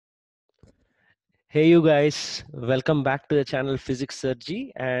Hey you guys, welcome back to the channel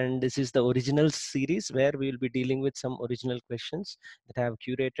PHYSICSSIRJEE, and this is the originals series where we will be dealing with some original questions that I have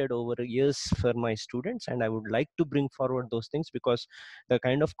curated over years for my students, and I would like to bring forward those things because the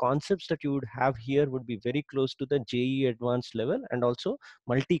kind of concepts that you would have here would be very close to the JEE advanced level and also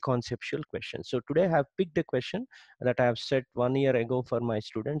multi-conceptual questions. So today I have picked a question that I have set 1 year ago for my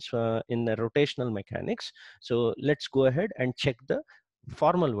students in the rotational mechanics. So let's go ahead and check the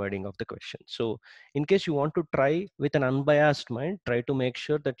formal wording of the question. So in case you want to try with an unbiased mind, try to make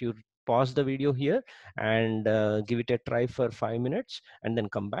sure that you pause the video here and give it a try for 5 minutes and then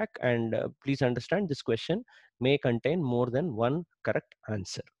come back, and please understand this question may contain more than one correct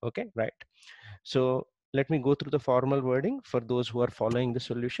answer. Okay, right? So let me go through the formal wording for those who are following the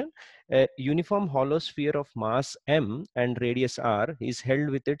solution. A uniform hollow sphere of mass m and radius r is held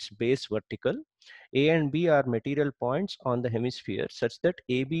with its base vertical. A and B are material points on the hemisphere such that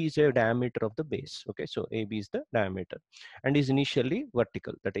AB is a diameter of the base. Okay, so AB is the diameter and is initially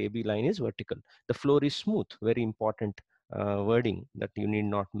vertical. That AB line is vertical. The floor is smooth. Very important wording that you need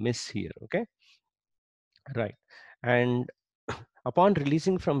not miss here. Okay, right. And upon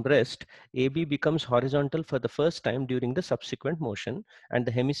releasing from rest, AB becomes horizontal for the first time during the subsequent motion, and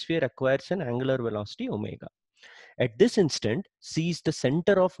the hemisphere acquires an angular velocity omega. At this instant, C is the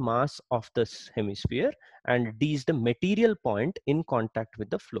center of mass of this hemisphere, and D is the material point in contact with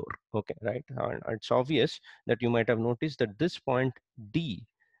the floor. Okay, right? And it's obvious that you might have noticed that this point D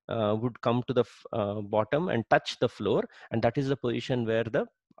would come to the bottom and touch the floor, and that is the position where the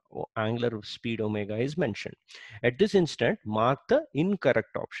angular speed omega is mentioned. At this instant, mark the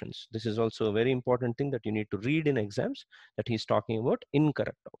incorrect options. This is also a very important thing that you need to read in exams, that he's talking about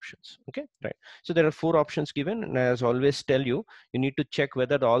incorrect options. Okay, right? So there are 4 options given, and as always tell you, you need to check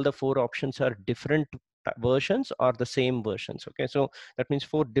whether all the 4 options are different versions or the same versions. Okay, so that means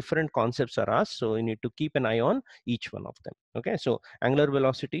 4 different concepts are asked, so you need to keep an eye on each one of them. Okay, so angular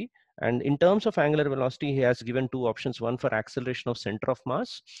velocity, and in terms of angular velocity, he has given 2 options, one for acceleration of center of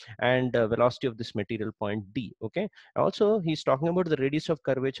mass and velocity of this material point D. Okay, also he's talking about the radius of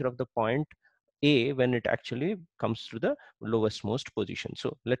curvature of the point A when it actually comes to the lowest most position.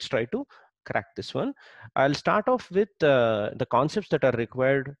 So let's try to crack this one. I'll start off with the concepts that are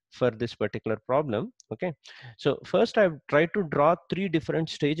required for this particular problem. Okay, so first I've tried to draw 3 different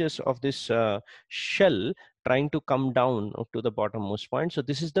stages of this shell trying to come down to the bottommost point. So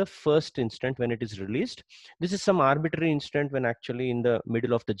this is the first instant when it is released. This is some arbitrary instant when actually in the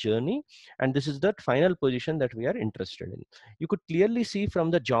middle of the journey, and this is the final position that we are interested in. You could clearly see from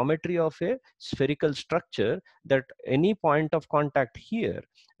the geometry of a spherical structure that any point of contact here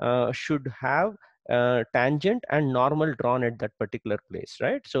should have tangent and normal drawn at that particular place,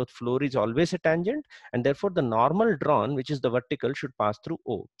 right? So floor is always a tangent, and therefore the normal drawn, which is the vertical, should pass through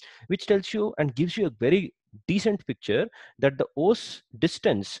O, which tells you and gives you a very decent picture that the O's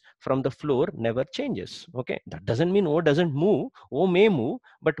distance from the floor never changes. Okay, that doesn't mean O doesn't move. O may move,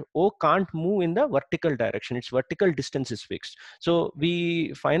 but O can't move in the vertical direction. Its vertical distance is fixed. So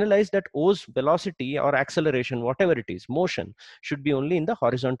we finalize that O's velocity or acceleration, whatever it is, motion, should be only in the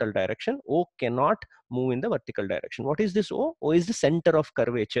horizontal direction. O cannot move in the vertical direction. What is this O? O is the center of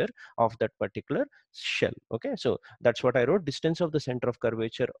curvature of that particular shell. Okay, so that's what I wrote. Distance of the center of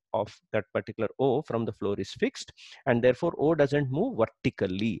curvature of that particular O from the floor is fixed, and therefore O doesn't move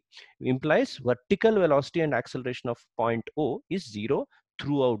vertically. Implies vertical velocity and acceleration of point O is 0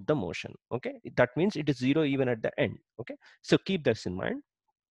 throughout the motion. Okay, that means it is 0 even at the end. Okay, so keep this in mind.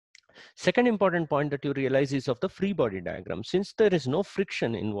 Second important point that you realize is of the free body diagram. Since there is no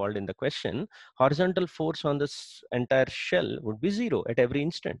friction involved in the question, horizontal force on this entire shell would be 0 at every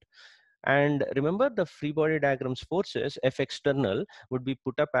instant. And remember, the free body diagram's forces, F external, would be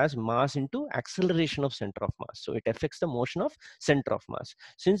put up as mass into acceleration of center of mass. So it affects the motion of center of mass.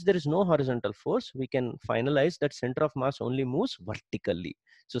 Since there is no horizontal force, we can finalize that center of mass only moves vertically.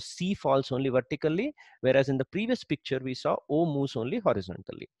 So C falls only vertically, whereas in the previous picture, we saw O moves only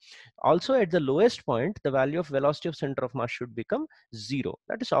horizontally. Also, at the lowest point, the value of velocity of center of mass should become 0.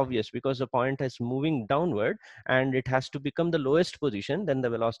 That is obvious because the point is moving downward and it has to become the lowest position. Then the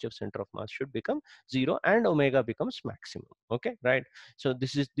velocity of center of mass should become 0 and omega becomes maximum. Okay, right? So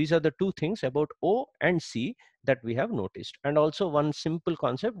these are the 2 things about O and C that we have noticed. And also one simple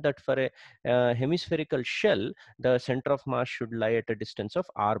concept that for a hemispherical shell, the center of mass should lie at a distance of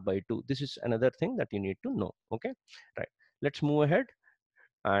r/2. This is another thing that you need to know. Okay, right? Let's move ahead.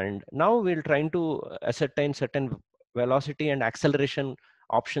 And now we're trying to ascertain certain velocity and acceleration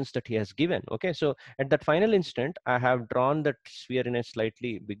options that he has given. Okay, so at that final instant, I have drawn that sphere in a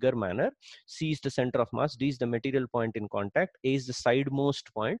slightly bigger manner. C is the center of mass, D is the material point in contact, A is the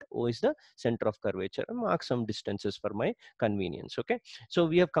sidemost point, O is the center of curvature. And mark some distances for my convenience. Okay, so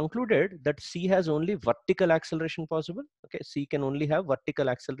we have concluded that C has only vertical acceleration possible. Okay, C can only have vertical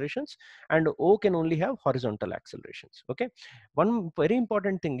accelerations and O can only have horizontal accelerations. Okay, one very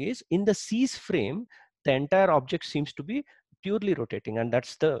important thing is in the C's frame, the entire object seems to be purely rotating, and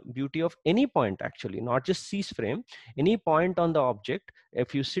that's the beauty of any point, actually, not just C's frame. Any point on the object,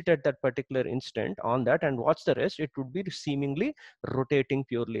 if you sit at that particular instant on that and watch the rest, it would be seemingly rotating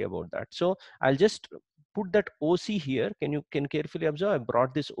purely about that. So I'll just put that OC here. Can carefully observe, I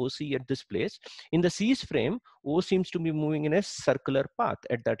brought this OC at this place. In the C's frame, O seems to be moving in a circular path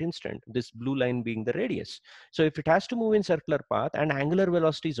at that instant, this blue line being the radius. So if it has to move in circular path and angular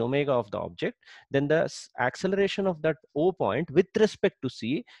velocity is omega of the object, then the acceleration of that O point with respect to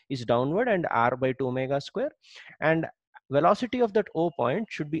C is downward and r by 2 omega square, and velocity of that O point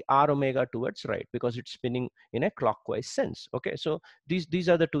should be r omega towards right because it's spinning in a clockwise sense. Okay, so these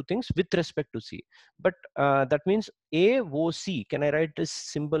are the two things with respect to C. But that means AOC, can I write this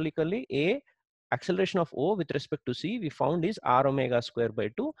symbolically? A acceleration of O with respect to C we found is r omega square by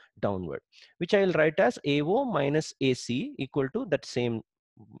 2 downward, which I will write as AO minus AC equal to that same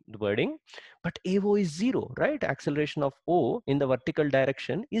wording, but AO is 0, right? Acceleration of O in the vertical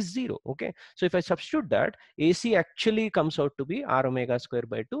direction is 0. Okay, so if I substitute that, AC actually comes out to be r omega square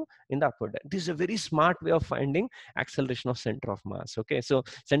by 2 in the upward direction. This is a very smart way of finding acceleration of center of mass. Okay, so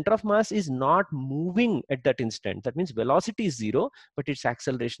center of mass is not moving at that instant. That means velocity is 0, but its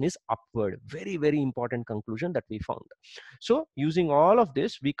acceleration is upward. Very, very important conclusion that we found. So using all of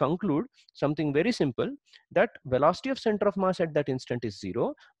this, we conclude something very simple, that velocity of center of mass at that instant is 0,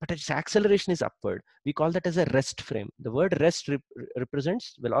 but its acceleration is upward. We call that as a rest frame. The word rest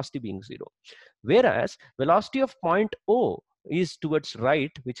represents velocity being 0. Whereas velocity of point O is towards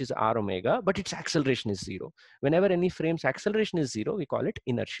right, which is r omega, but its acceleration is 0. Whenever any frame's acceleration is 0, we call it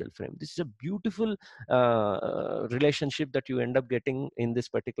inertial frame. This is a beautiful relationship that you end up getting in this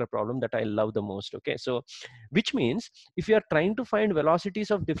particular problem that I love the most. Okay, so which means if you are trying to find velocities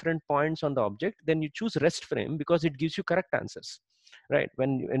of different points on the object, then you choose rest frame because it gives you correct answers, right?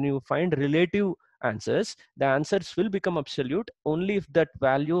 When you find relative answers, the answers will become absolute only if that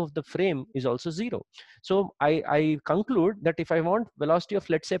value of the frame is also 0. So I conclude that if I want velocity of,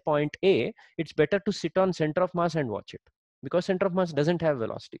 let's say, point A, it's better to sit on center of mass and watch it, because center of mass doesn't have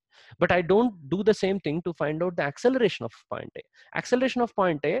velocity. But I don't do the same thing to find out the acceleration of point A. Acceleration of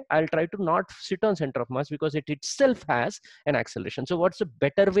point A, I'll try to not sit on center of mass because it itself has an acceleration. So what's a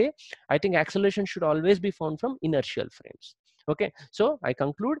better way? I think acceleration should always be found from inertial frames. Okay, so I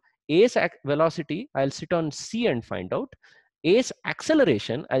conclude A's velocity, I'll sit on C and find out. A's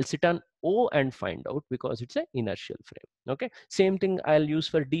acceleration, I'll sit on O and find out because it's an inertial frame. Okay, same thing I'll use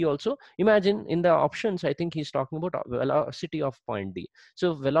for D also. Imagine in the options, I think he's talking about velocity of point D.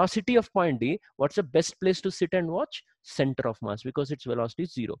 So velocity of point D, what's the best place to sit and watch? Center of mass, because its velocity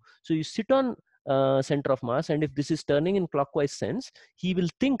is 0. So you sit on center of mass, and if this is turning in clockwise sense, he will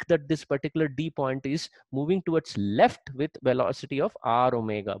think that this particular D point is moving towards left with velocity of r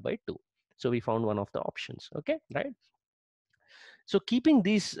omega by 2. So we found one of the options. Okay, right? So keeping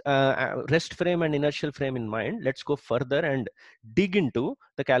these rest frame and inertial frame in mind, let's go further and dig into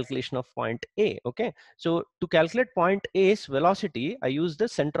the calculation of point A. Okay, so to calculate point A's velocity, I use the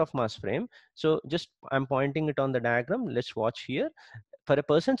center of mass frame. So just I'm pointing it on the diagram. Let's watch here. For a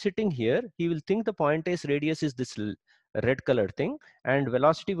person sitting here, he will think the point A's radius is this red colored thing, and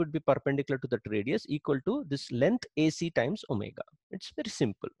velocity would be perpendicular to that radius equal to this length AC times omega. It's very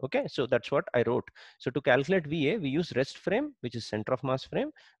simple. Okay, so that's what I wrote. So to calculate VA, we use rest frame, which is center of mass frame.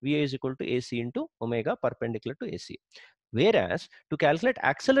 VA is equal to AC into omega perpendicular to AC. Whereas to calculate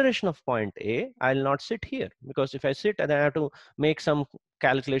acceleration of point A, I'll not sit here, because if I sit, then I have to make some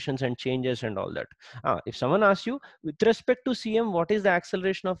calculations and changes and all that. If someone asks you with respect to CM, what is the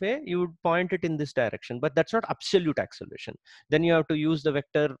acceleration of A, you would point it in this direction, but that's not absolute acceleration. Then you have to use the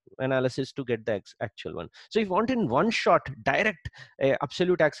vector analysis to get the actual one. So if you want in one shot direct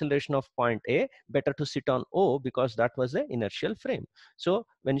absolute acceleration of point A, better to sit on O, because that was the inertial frame. So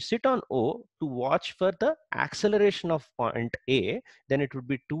when you sit on O to watch for the acceleration of point A, then it would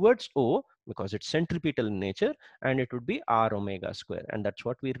be towards O because it's centripetal in nature, and it would be r omega square, and that's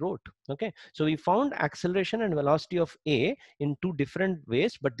what we wrote. Okay, so we found acceleration and velocity of A in two different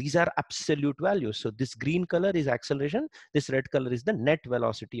ways, but these are absolute values. So this green color is acceleration, this red color is the net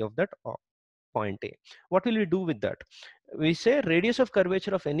velocity of that point A. What will we do with that? we say radius of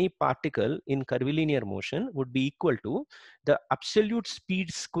curvature of any particle in curvilinear motion would be equal to the absolute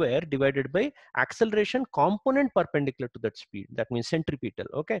speed square divided by acceleration component perpendicular to that speed. That means centripetal.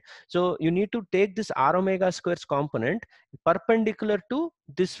 Okay, so you need to take this r omega squares component perpendicular to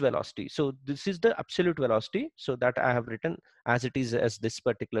this velocity. So this is the absolute velocity, so that I have written as it is as this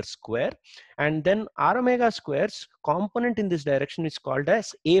particular square, and then r omega squares component in this direction is called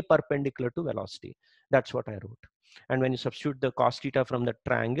as a perpendicular to velocity. That's what I wrote. And when you substitute the cos theta from the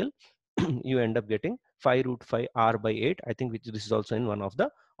triangle, you end up getting 5 root 5 r by 8. I think this is also in one of the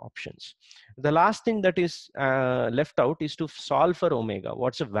options. The last thing that is left out is to solve for omega.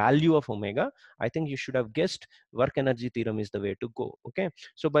 What's the value of omega? I think you should have guessed work energy theorem is the way to go. Okay,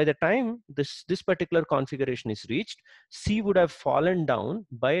 so by the time this particular configuration is reached, C would have fallen down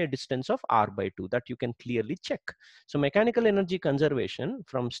by a distance of r by 2. That you can clearly check. So mechanical energy conservation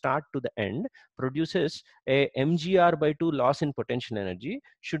from start to the end produces a mgr by 2 loss in potential energy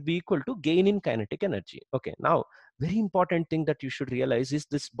should be equal to gain in kinetic energy. Okay, now very important thing that you should realize is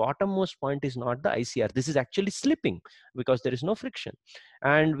this bottommost point is not the ICR. This is actually slipping because there is no friction.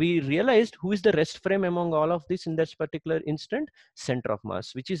 And we realized who is the rest frame among all of this in this particular instant? Center of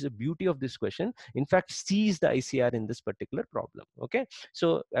mass, which is the beauty of this question. In fact, C is the ICR in this particular problem. Okay,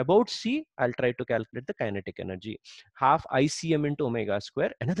 so about C, I'll try to calculate the kinetic energy. Half ICM into omega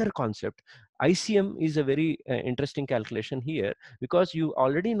square. Another concept, ICM is a very interesting calculation here, because you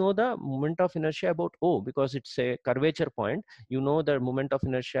already know the moment of inertia about O, because it's a curvature point. You know the moment of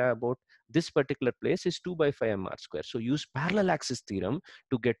inertia about this particular place is 2 by 5 mr square. So use parallel axis theorem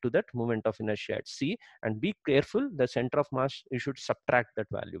to get to that moment of inertia at C, and be careful, the center of mass, you should subtract that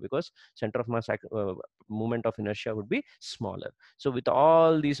value, because center of mass moment of inertia would be smaller. So with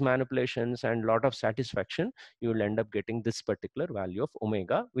all these manipulations and lot of satisfaction, you will end up getting this particular value of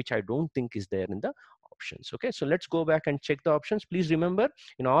omega, which I don't think is there in the options. Okay, so let's go back and check the options. Please remember,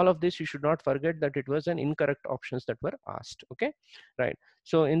 in all of this, you should not forget that it was an incorrect options that were asked. Okay, right.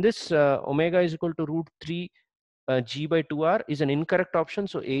 So in this, omega is equal to root 3 g by 2r is an incorrect option.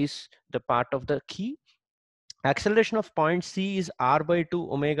 So A is the part of the key. Acceleration of point C is r by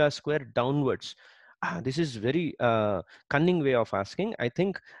 2 omega square downwards. This is very cunning way of asking. I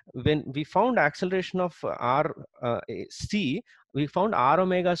think when we found acceleration of C, we found r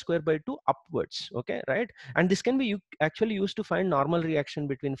omega square by 2 upwards. Okay, right? And this can be actually used to find normal reaction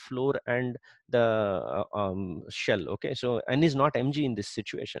between floor and the shell. Okay, so n is not mg in this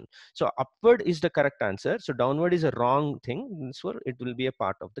situation. So upward is the correct answer. So downward is a wrong thing. So it will be a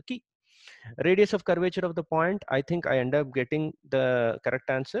part of the key. Radius of curvature of the point, I think I end up getting the correct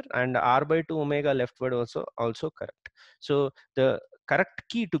answer, and r by 2 omega leftward also correct. So the correct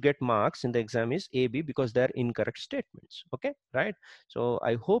key to get marks in the exam is AB, because they're incorrect statements. Okay, right? So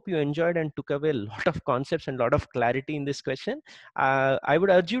I hope you enjoyed and took away a lot of concepts and a lot of clarity in this question. I would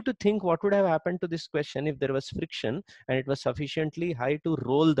urge you to think what would have happened to this question if there was friction and it was sufficiently high to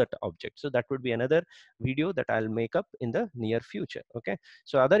roll that object. So that would be another video that I'll make up in the near future. Okay,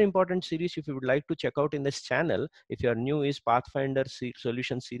 so other important series if you would like to check out in this channel, if you are new, is Pathfinder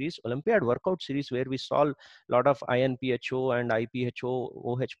solution series, Olympiad workout series, where we solve a lot of INPHO and IPHO,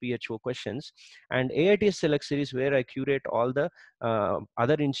 OHPHO questions, and AITS select series, where I curate all the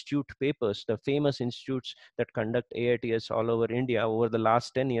other institute papers, the famous institutes that conduct AITS all over India. Over the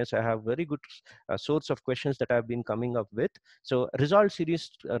last 10 years, I have very good source of questions that I've been coming up with. So Resolve series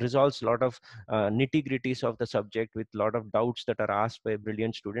resolves a lot of nitty-gritties of the subject with a lot of doubts that are asked by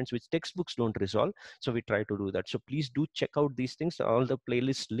brilliant students, which textbooks don't resolve. So we try to do that. So please do check out these things. All the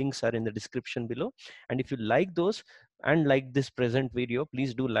playlist links are in the description below. And if you like those and like this present video,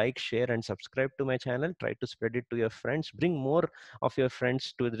 please do like, share, and subscribe to my channel. Try to spread it to your friends. Bring more of your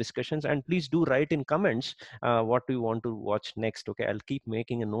friends to the discussions, and please do write in comments what do you want to watch next. Okay, I'll keep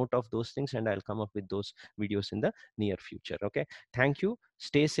making a note of those things, and I'll come up with those videos in the near future. Okay, thank you.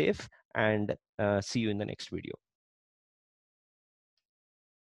 Stay safe, and see you in the next video.